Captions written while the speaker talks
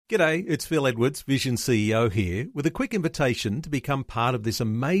G'day, it's Phil Edwards, Vision CEO here, with a quick invitation to become part of this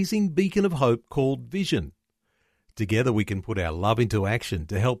amazing beacon of hope called Vision. Together we can put our love into action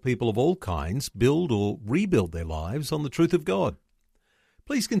to help people of all kinds build or rebuild their lives on the truth of God.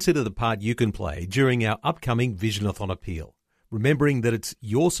 Please consider the part you can play during our upcoming Visionathon appeal, remembering that it's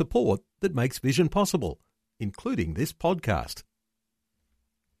your support that makes Vision possible, including this podcast.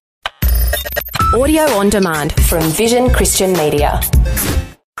 Audio on demand from Vision Christian Media.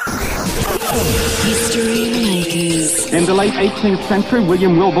 History Makers. In the late 18th century,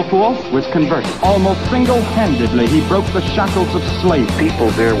 William Wilberforce was converted. Almost single-handedly, he broke the shackles of slavery. People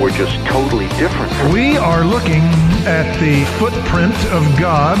there were just totally different. We are looking at the footprint of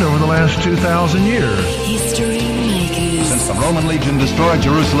God over the last 2,000 years. History Makers. Since the Roman legion destroyed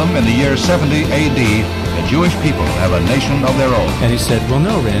Jerusalem in the year 70 AD, the Jewish people have a nation of their own. And he said, well,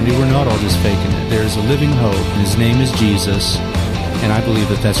 no, Randy, we're not all just faking it. There's a living hope, and his name is Jesus. And I believe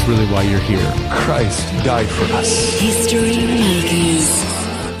that that's really why you're here. Christ died for us. History Makers.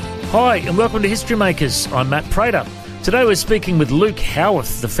 Hi, and welcome to History Makers. I'm Matt Prater. Today we're speaking with Luke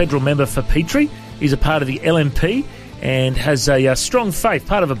Howarth, the federal member for Petrie. He's a part of the LNP and has a strong faith,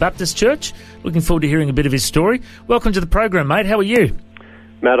 part of a Baptist church. Looking forward to hearing a bit of his story. Welcome to the program, mate. How are you?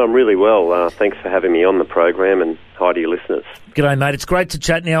 Matt, I'm really well. Thanks for having me on the program, and hi to your listeners. G'day, mate. It's great to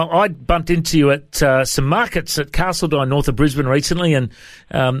chat. Now, I bumped into you at some markets at Castledine, north of Brisbane recently, and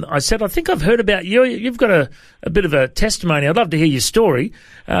I said, I think I've heard about you. You've got a bit of a testimony. I'd love to hear your story.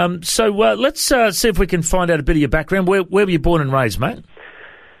 So let's see if we can find out a bit of your background. Where were you born and raised, mate?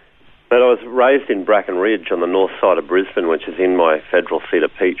 But I was raised in Bracken Ridge on the north side of Brisbane, which is in my federal seat of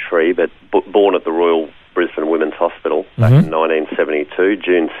Petrie, but born at the Royal Brisbane Women's Hospital back in 1972,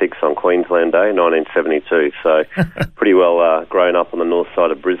 June 6 on Queensland Day, 1972. So pretty well grown up on the north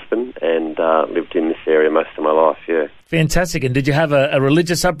side of Brisbane and lived in this area most of my life, yeah. Fantastic. And did you have a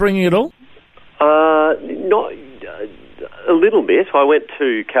religious upbringing at all? Not a little bit. I went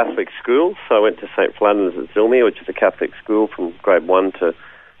to Catholic school, so I went to St Flannan's at Zilmere, which is a Catholic school from grade 1 to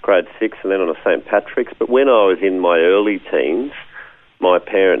grade 6, and then on to St Patrick's. But when I was in my early teens, my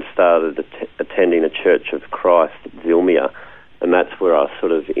parents started attending a Church of Christ at Zilmere, and that's where I was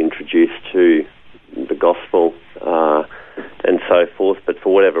sort of introduced to the gospel and so forth. But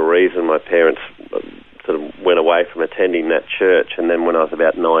for whatever reason, my parents sort of went away from attending that church, and then when I was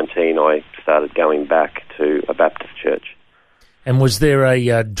about 19, I started going back to a Baptist church. And was there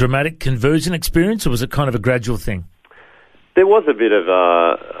a dramatic conversion experience, or was it kind of a gradual thing? There was a bit of,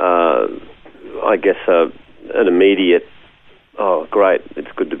 an immediate, oh, great,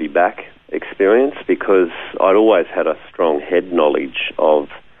 it's good to be back experience, because I'd always had a strong head knowledge of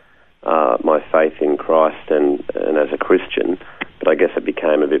my faith in Christ and as a Christian, but I guess it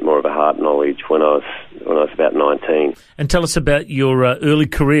became a bit more of a heart knowledge when I was about 19. And tell us about your early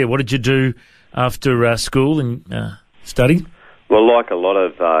career. What did you do after school and study? Well, like a lot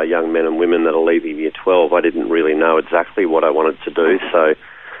of young men and women that are leaving Year 12, I didn't really know exactly what I wanted to do, so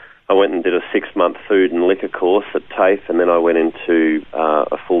I went and did a 6-month food and liquor course at TAFE, and then I went into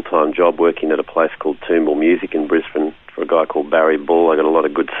a full-time job working at a place called Toombul Music in Brisbane for a guy called Barry Bull. I got a lot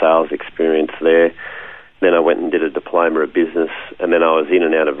of good sales experience there. Then I went and did a diploma of business, and then I was in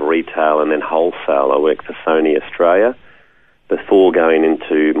and out of retail and then wholesale. I worked for Sony Australia before going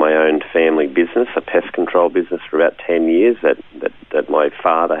into my own family business, a pest control business for about 10 years that my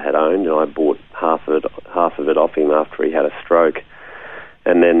father had owned, and I bought half of it off him after he had a stroke.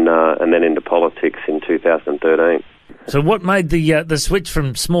 And then into politics in 2013. So what made the switch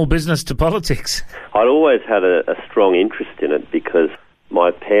from small business to politics? I'd always had a strong interest in it because my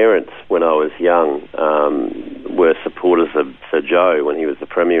parents, when I was young, were supporters of Sir Joe when he was the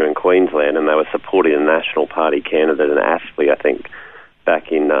Premier in Queensland, and they were supporting a National Party candidate in Ashley, I think, back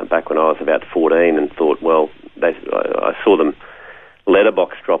when I was about 14, and thought, well, I saw them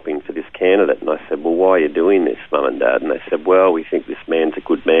letterbox dropping for this candidate, and I said, well, why are you doing this, Mum and Dad? And they said, well, we think this man's a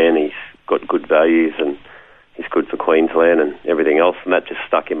good man, he's got good values, and he's good for Queensland and everything else, and that just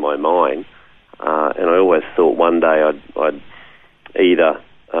stuck in my mind. And I always thought one day I'd either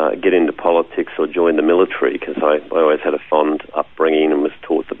get into politics or join the military, because I always had a fond upbringing and was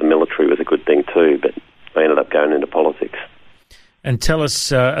taught that the military was a good thing too, but I ended up going into politics. And tell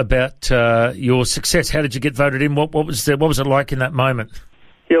us about your success. How did you get voted in? What was it like in that moment?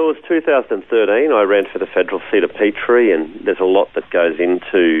 Yeah, it was 2013. I ran for the federal seat of Petrie, and there's a lot that goes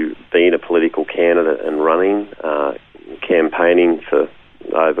into being a political candidate and running, campaigning for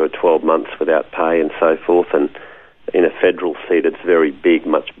over 12 months without pay and so forth. And in a federal seat, it's very big,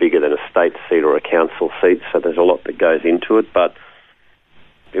 much bigger than a state seat or a council seat, so there's a lot that goes into it. But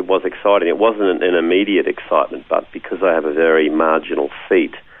it was exciting. It wasn't an immediate excitement, but because I have a very marginal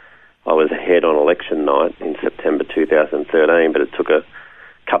seat, I was ahead on election night in September 2013, but it took a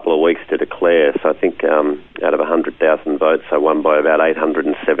couple of weeks to declare. So I think out of 100,000 votes, I won by about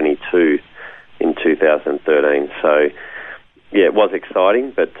 872 in 2013. So, yeah, it was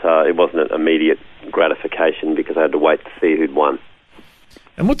exciting, but it wasn't an immediate gratification because I had to wait to see who'd won.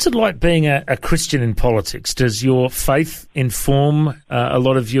 And what's it like being a Christian in politics? Does your faith inform a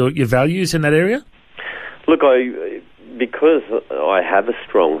lot of your values in that area? Look, because I have a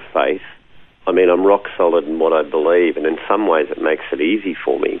strong faith, I mean, I'm rock solid in what I believe, and in some ways it makes it easy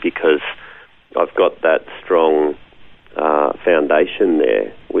for me because I've got that strong foundation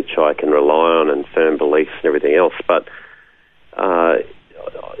there, which I can rely on, and firm beliefs and everything else. But I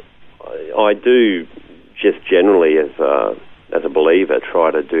do just generally, as a believer,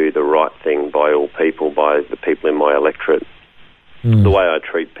 try to do the right thing by all people, by the people in my electorate. The way I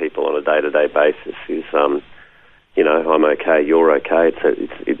treat people on a day-to-day basis is, I'm okay, you're okay.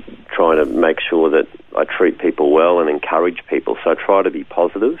 It's trying to make sure that I treat people well and encourage people. So I try to be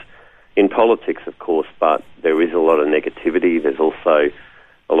positive. In politics, of course, but there is a lot of negativity. There's also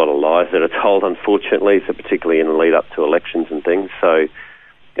a lot of lies that are told, unfortunately, so particularly in the lead-up to elections and things. So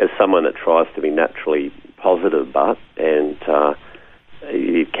as someone that tries to be naturally positive, and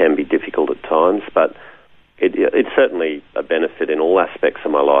it can be difficult at times, but it's certainly a benefit in all aspects of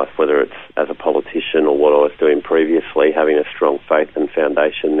my life, whether it's as a politician or what I was doing previously, having a strong faith and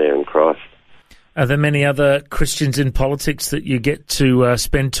foundation there in Christ. Are there many other Christians in politics that you get to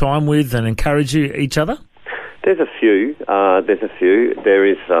spend time with and encourage each other? There's a few. There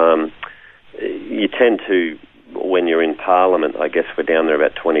is, you tend to, when you're in Parliament, I guess we're down there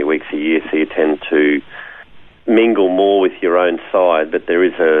about 20 weeks a year, so you tend to mingle more with your own side, but there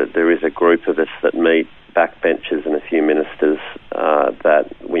is a group of us that meet, backbenchers and a few ministers,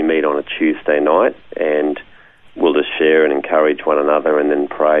 that we meet on a Tuesday night, and we'll just share and encourage one another and then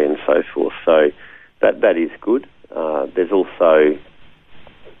pray and so forth. So that is good. There's also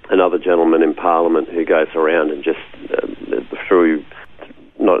another gentleman in Parliament who goes around and just through,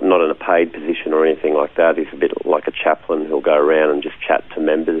 not in a paid position or anything like that, he's a bit like a chaplain who'll go around and just chat to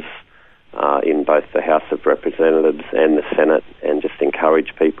members in both the House of Representatives and the Senate and just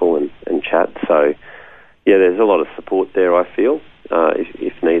encourage people and chat. So, yeah, there's a lot of support there, I feel,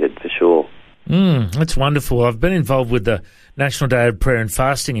 if needed, for sure. That's wonderful. I've been involved with the National Day of Prayer and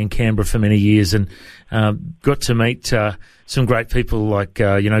Fasting in Canberra for many years, and got to meet some great people like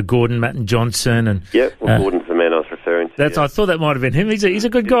Gordon Matten Johnson. And Gordon's the man I was referring to. I thought that might have been him. He's a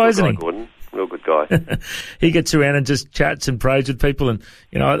good guy, isn't he? Gordon, real good guy. He gets around and just chats and prays with people, and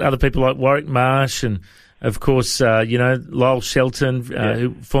other people like Warwick Marsh and, of course, Lyle Shelton,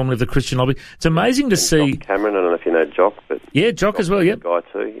 who formerly of the Christian Lobby. It's amazing to see. Jock Cameron, I don't know if you know Jock, but Jock as well. Yep, guy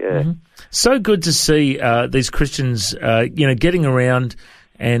too. Yeah, So good to see these Christians, getting around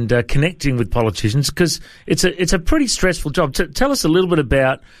and connecting with politicians, because it's a pretty stressful job. Tell us a little bit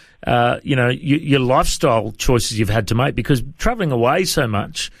about your lifestyle choices you've had to make, because travelling away so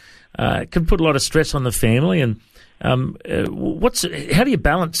much can put a lot of stress on the family. And how do you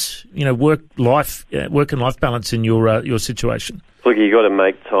balance, work and life balance in your situation? Look, you've got to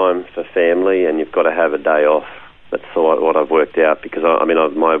make time for family, and you've got to have a day off. That's what I've worked out, because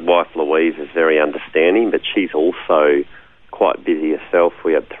my wife Louise is very understanding, but she's also quite busy herself.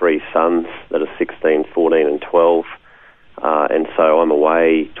 We have 3 sons that are 16, 14 and 12, and so I'm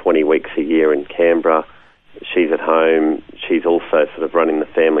away 20 weeks a year in Canberra. She's at home. She's also sort of running the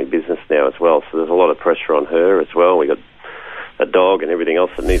family business now as well, so there's a lot of pressure on her as well. We got a dog and everything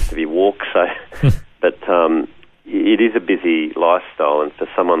else that needs to be walked, so but it is a busy lifestyle, and for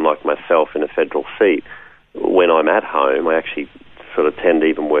someone like myself in a federal seat, when I'm at home, I actually sort of tend to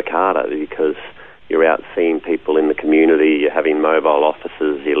even work harder, because you're out seeing people in the community, you're having mobile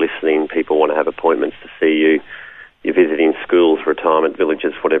offices, you're listening, people want to have appointments to see you, you're visiting schools, retirement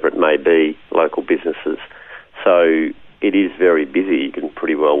villages, whatever it may be, local businesses. So it is very busy. You can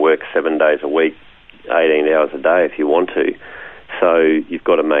pretty well work 7 days a week, 18 hours a day if you want to. So you've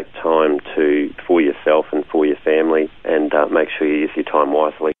got to make time for yourself and for your family, and make sure you use your time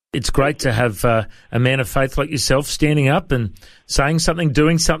wisely. It's great to have a man of faith like yourself standing up and saying something,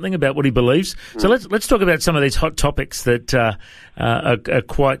 doing something about what he believes. So let's talk about some of these hot topics that are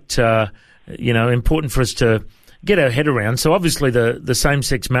quite important for us to get our head around. So obviously the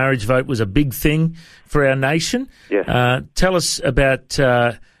same-sex marriage vote was a big thing for our nation. Yeah. Tell us about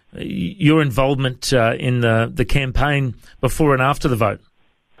your involvement in the campaign before and after the vote.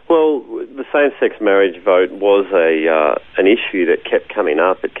 Well, the same-sex marriage vote was an issue that kept coming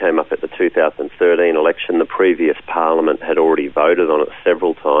up. It came up at the 2013 election. The previous Parliament had already voted on it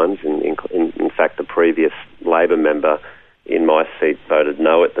several times. In fact, the previous Labor member in my seat voted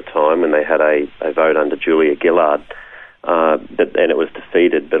no at the time when they had a vote under Julia Gillard, and it was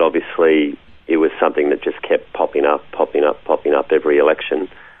defeated. But obviously, it was something that just kept popping up every election.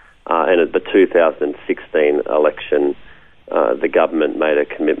 And at the 2016 election, the government made a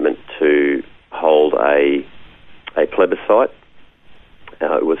commitment to hold a plebiscite.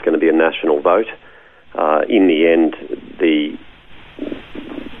 It was going to be a national vote. In the end, the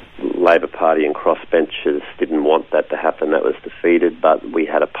Labor Party and crossbenchers didn't want that to happen. That was defeated, but we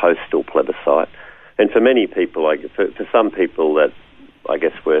had a postal plebiscite. And for many people, for some people that I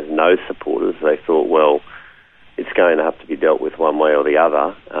guess were no supporters, they thought, well, it's going to have to be dealt with one way or the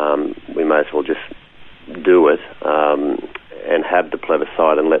other. We may as well just do it and have the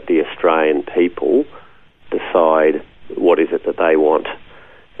plebiscite and let the Australian people decide what is it that they want.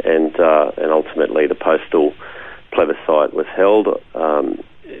 And ultimately, the postal plebiscite was held.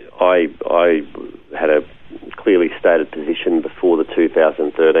 I had a clearly stated position before the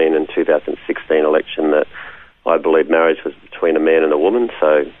 2013 and 2016 election that I believe marriage was between a man and a woman,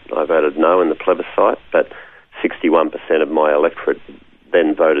 so I voted no in the plebiscite, but 61% of my electorate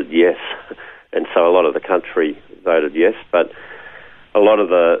then voted yes, and so a lot of the country voted yes, but a lot of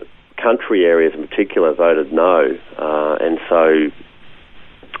the country areas in particular voted no, and so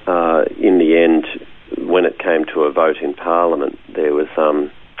in the end, when it came to a vote in Parliament, there was,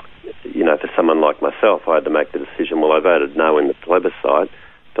 for someone like myself, I had to make the decision, well, I voted no in the plebiscite,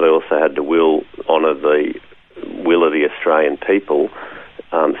 but I also had to honour the will of the Australian people.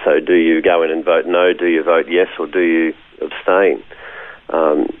 So do you go in and vote no, do you vote yes, or do you abstain?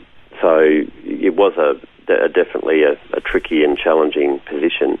 So it was definitely a tricky and challenging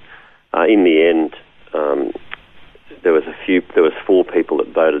position. In the end, there was 4 people that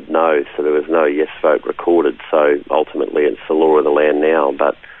voted no, so there was no yes vote recorded. So ultimately, it's the law of the land now.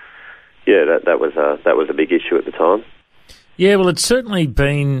 But yeah, that was a big issue at the time. Yeah, well, it's certainly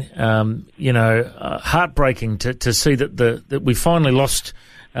been heartbreaking to see that we finally lost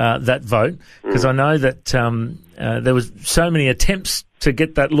that vote, because I know that there was so many attempts to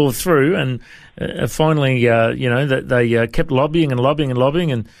get that law through, and finally, that they kept lobbying, and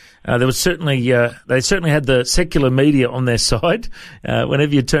there was certainly they certainly had the secular media on their side.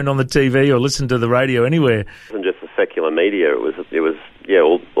 Whenever you turned on the TV or listened to the radio anywhere, it wasn't just the secular media; it was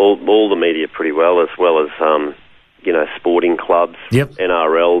all the media pretty well as sporting clubs, yep.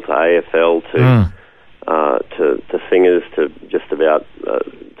 NRL to AFL to singers to just about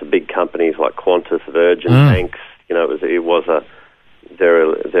to big companies like Qantas, Virgin, Banks. It was a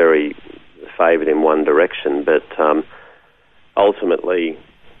very, very favoured in one direction, but ultimately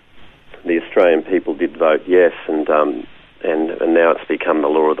the Australian people did vote yes, and now it's become the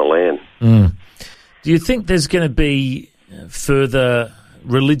law of the land. Do you think there's going to be further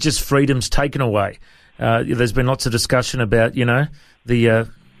religious freedoms taken away? There's been lots of discussion about, the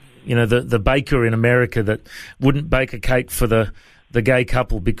baker in America that wouldn't bake a cake for the gay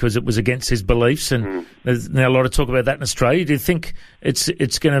couple because it was against his beliefs, and there's now a lot of talk about that in Australia. Do you think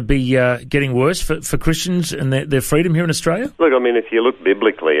it's going to be getting worse for Christians and their freedom here in Australia? Look, I mean, if you look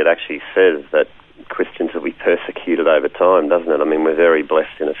biblically, it actually says that Christians will be persecuted over time, doesn't it? I mean, we're very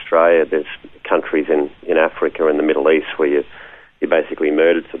blessed in Australia. There's countries in Africa and the Middle East where you're basically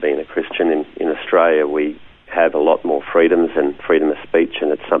murdered for being a Christian. In Australia, we have a lot more freedoms and freedom of speech,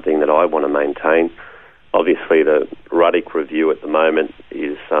 and it's something that I want to maintain. Obviously, the Ruddock Review at the moment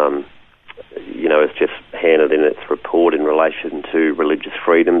is just handed in its report in relation to religious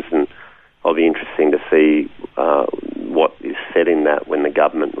freedoms, and it'll be interesting to see what is said in that when the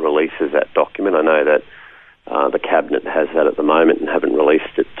government releases that document. I know that the Cabinet has that at the moment and haven't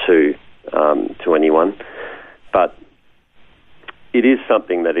released it to anyone, but it is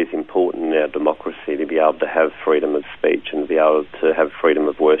something that is important in our democracy to be able to have freedom of speech and to be able to have freedom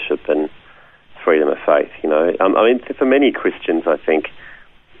of worship and freedom of faith. For many Christians, I think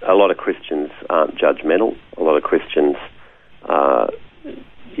a lot of Christians aren't judgmental. A lot of Christians,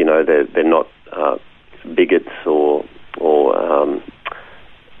 they're not bigots or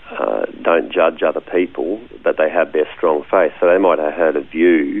don't judge other people, but they have their strong faith. So they might have had a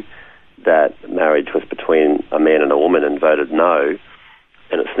view that marriage was between a man and a woman and voted no,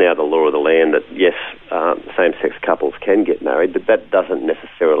 and it's now the law of the land that, yes, same-sex couples can get married, but that doesn't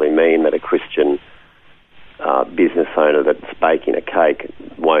necessarily mean that a Christian business owner that's baking a cake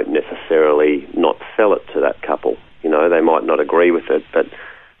won't necessarily not sell it to that couple. They might not agree with it, but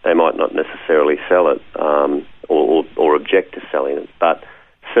they might not necessarily sell it or object to selling it. But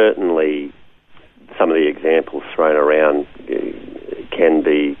certainly some of the examples thrown around can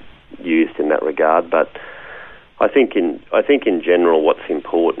be used in that regard, but I think in general what's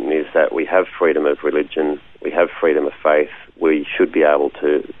important is that we have freedom of religion we have freedom of faith, we should be able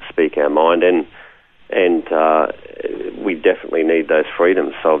to speak our mind, and we definitely need those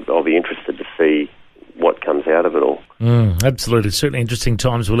freedoms. So I'll be interested to see what comes out of it all. Absolutely. Certainly interesting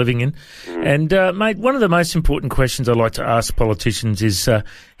times we're living in. And, mate, one of the most important questions I like to ask politicians is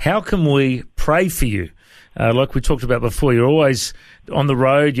how can we pray for you? Like we talked about before, you're always on the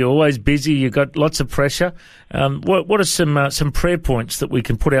road, you're always busy, you've got lots of pressure. What are some prayer points that we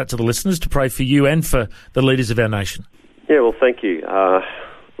can put out to the listeners to pray for you and for the leaders of our nation? Yeah, well, thank you.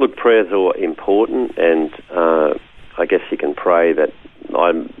 Look, prayers are important, and I guess you can pray that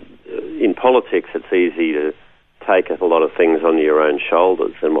in politics it's easy to take a lot of things on your own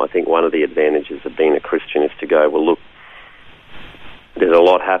shoulders, and I think one of the advantages of being a Christian is to go, well, look, there's a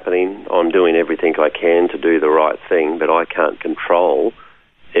lot happening. I'm doing everything I can to do the right thing, but I can't control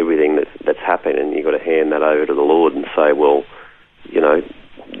everything that's happening. And you've got to hand that over to the Lord and say, well,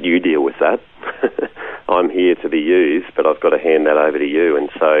 you deal with that. I'm here to be used, but I've got to hand that over to you. And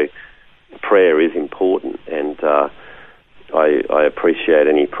so prayer is important, and I appreciate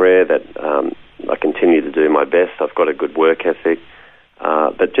any prayer that I continue to do my best. I've got a good work ethic,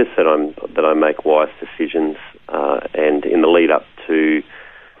 but just that I make wise decisions, and in the lead up to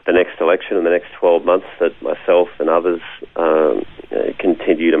the next election in the next 12 months, that myself and others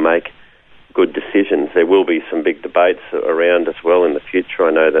continue to make good decisions. There will be some big debates around as well in the future.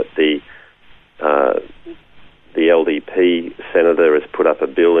 I know that the LDP senator has put up a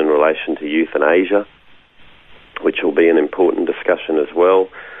bill in relation to euthanasia, which will be an important discussion as well.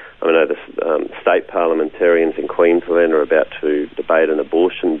 I know the state parliamentarians in Queensland are about to debate an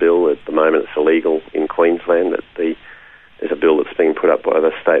abortion bill. At the moment it's illegal in Queensland. There's a bill that's being put up by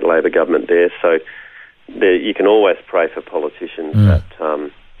the state Labor government there. So you can always pray for politicians that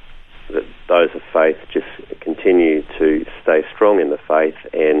those of faith just continue to stay strong in the faith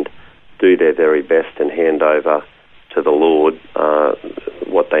and do their very best and hand over to the Lord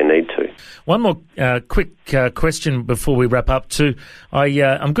what they need to. One more quick question before we wrap up too.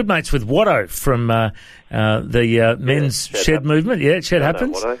 I'm good mates with Watto from the men's shed movement. Yeah, Shed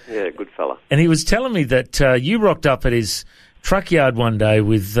Happens. Watto. Yeah, good fella. And he was telling me that you rocked up at his truck yard one day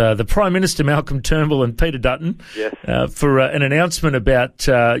with the Prime Minister Malcolm Turnbull and Peter Dutton for an announcement about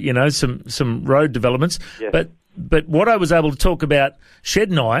some road developments. Yes. But Watto was able to talk about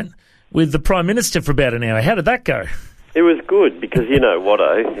Shed Night with the Prime Minister for about an hour. How did that go? It was good because,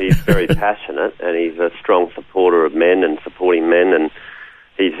 Watto, he's very passionate and he's a strong supporter of men and supporting men, and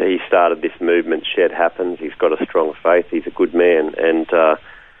he started this movement, Shed Happens. He's got a strong faith. He's a good man, and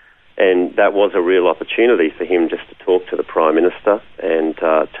that was a real opportunity for him just to talk to the Prime Minister and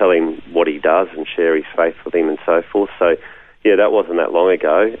tell him what he does and share his faith with him and so forth. So, yeah, that wasn't that long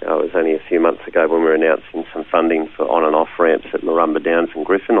ago. It was only a few months ago when we were announcing some funding for on and off ramps at Marumba Downs and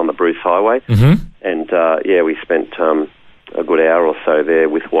Griffin on the Bruce Highway. Mm-hmm. And, we spent a good hour or so there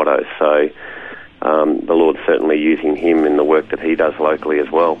with Watto. So the Lord's certainly using him in the work that he does locally as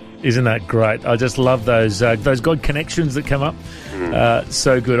well. Isn't that great? I just love those God connections that come up.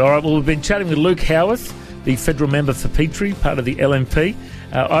 So good. All right, well, we've been chatting with Luke Howarth, the federal member for Petrie, part of the LNP.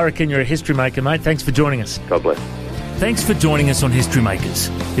 I reckon you're a history maker, mate. Thanks for joining us. God bless. Thanks for joining us on History Makers.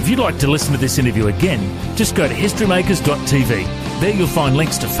 If you'd like to listen to this interview again, just go to historymakers.tv. There you'll find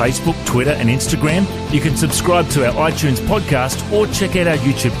links to Facebook, Twitter and Instagram. You can subscribe to our iTunes podcast or check out our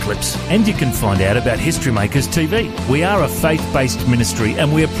YouTube clips. And you can find out about History Makers TV. We are a faith-based ministry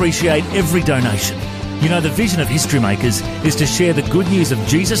and we appreciate every donation. You know, the vision of History Makers is to share the good news of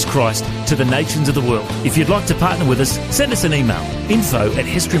Jesus Christ to the nations of the world. If you'd like to partner with us, send us an email,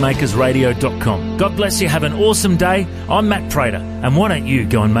 info@historymakersradio.com. God bless you. Have an awesome day. I'm Matt Prater, and why don't you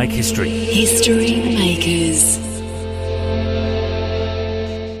go and make history? History Makers.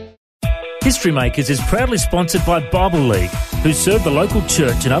 History Makers is proudly sponsored by Bible League, who serve the local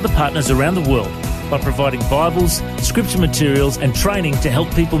church and other partners around the world by providing Bibles, scripture materials and training to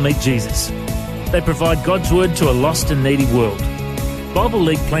help people meet Jesus. They provide God's Word to a lost and needy world. Bible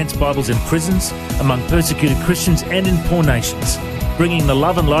League plants Bibles in prisons, among persecuted Christians and in poor nations, bringing the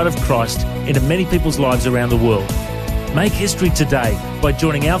love and light of Christ into many people's lives around the world. Make history today by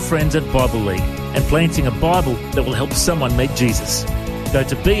joining our friends at Bible League and planting a Bible that will help someone meet Jesus. Go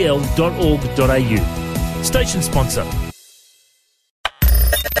to bl.org.au. Station sponsor.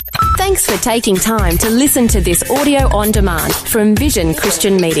 Thanks for taking time to listen to this audio on demand from Vision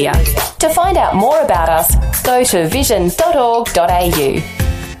Christian Media. To find out more about us, go to vision.org.au.